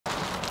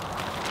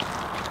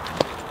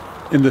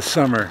In the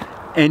summer,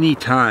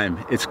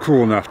 anytime it's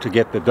cool enough to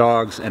get the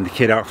dogs and the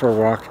kid out for a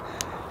walk,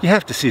 you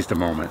have to seize the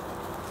moment.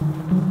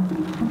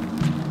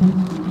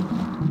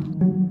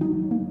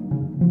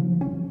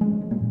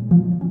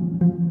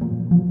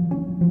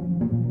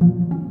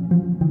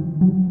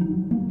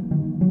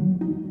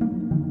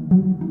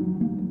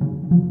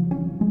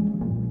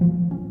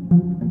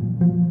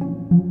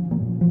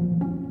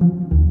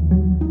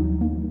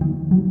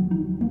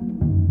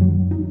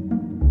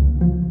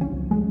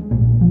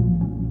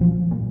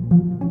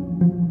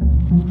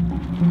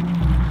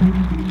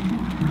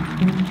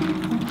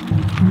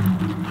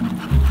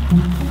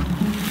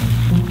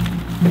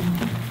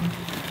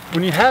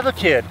 When you have a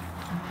kid,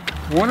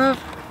 one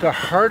of the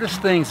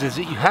hardest things is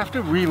that you have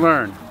to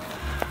relearn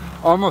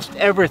almost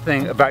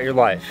everything about your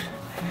life.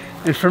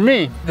 And for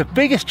me, the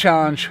biggest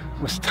challenge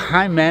was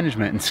time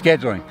management and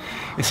scheduling.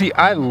 You see,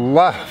 I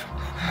love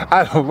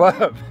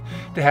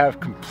to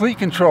have complete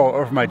control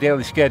over my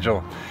daily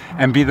schedule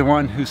and be the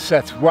one who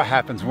sets what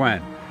happens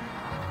when.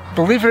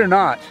 Believe it or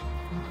not,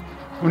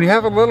 when you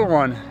have a little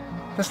one,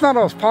 that's not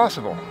always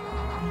possible.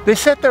 They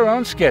set their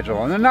own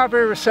schedule and they're not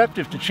very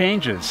receptive to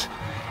changes.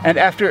 And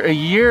after a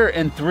year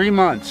and 3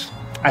 months,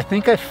 I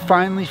think I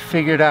finally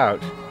figured out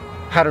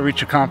how to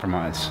reach a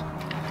compromise.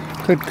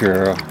 Good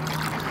girl.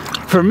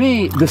 For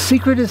me, the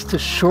secret is to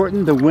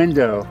shorten the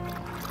window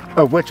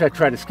of which I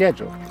try to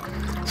schedule.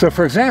 So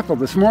for example,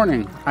 this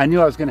morning, I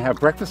knew I was gonna have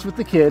breakfast with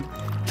the kid,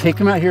 take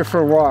him out here for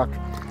a walk,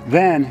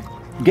 then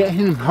get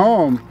him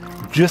home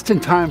just in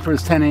time for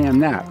his 10 a.m.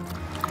 nap.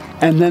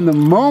 And then the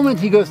moment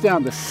he goes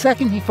down, the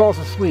second he falls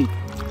asleep,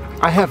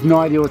 I have no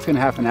idea what's gonna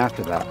happen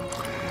after that.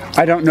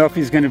 I don't know if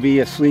he's going to be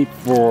asleep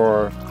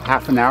for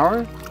half an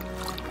hour,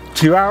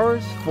 2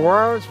 hours, 4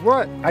 hours,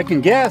 what? I can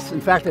guess. In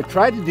fact, I've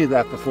tried to do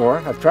that before.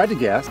 I've tried to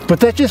guess,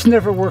 but that just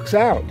never works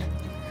out.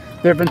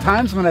 There have been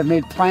times when I've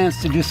made plans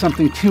to do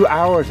something 2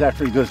 hours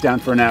after he goes down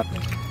for a nap,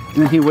 and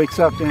then he wakes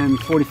up in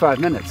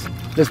 45 minutes.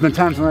 There's been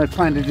times when I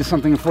planned to do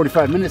something in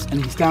 45 minutes,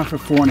 and he's down for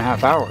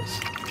 4.5 hours.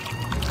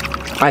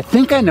 I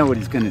think I know what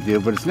he's going to do,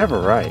 but it's never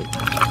right.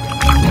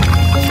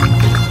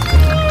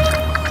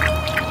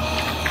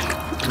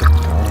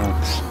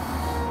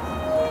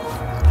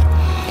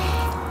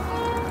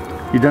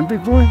 You done,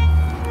 big boy?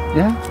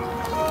 Yeah?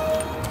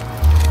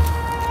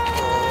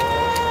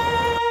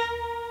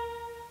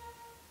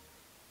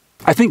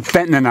 I think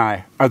Fenton and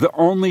I are the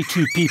only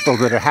two people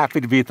that are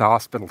happy to be at the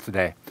hospital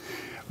today.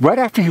 Right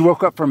after he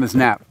woke up from his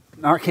nap,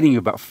 not kidding you,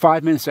 about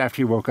 5 minutes after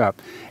he woke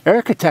up,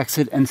 Erica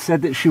texted and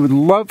said that she would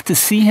love to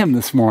see him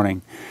this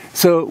morning.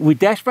 So we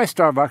dashed by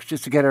Starbucks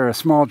just to get her a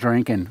small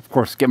drink and, of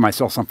course, get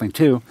myself something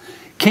too.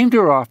 Came to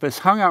her office,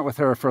 hung out with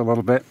her for a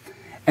little bit,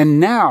 and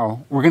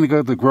now we're going to go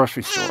to the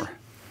grocery store.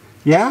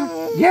 Yeah?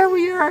 Yeah,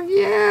 we are.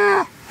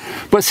 Yeah.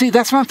 But see,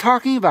 that's what I'm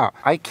talking about.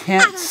 I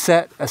can't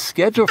set a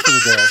schedule for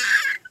the day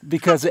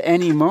because at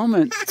any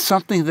moment,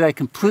 something that I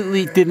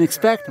completely didn't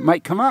expect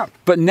might come up.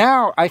 But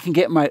now I can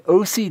get my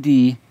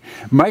OCD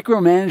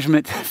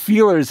micromanagement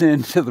feelers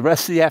in to the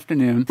rest of the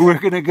afternoon. We're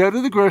going to go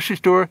to the grocery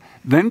store,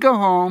 then go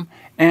home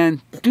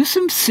and do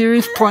some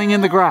serious playing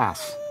in the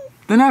grass.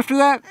 Then after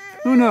that,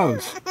 who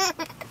knows?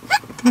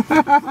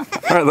 All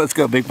right, let's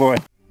go, big boy.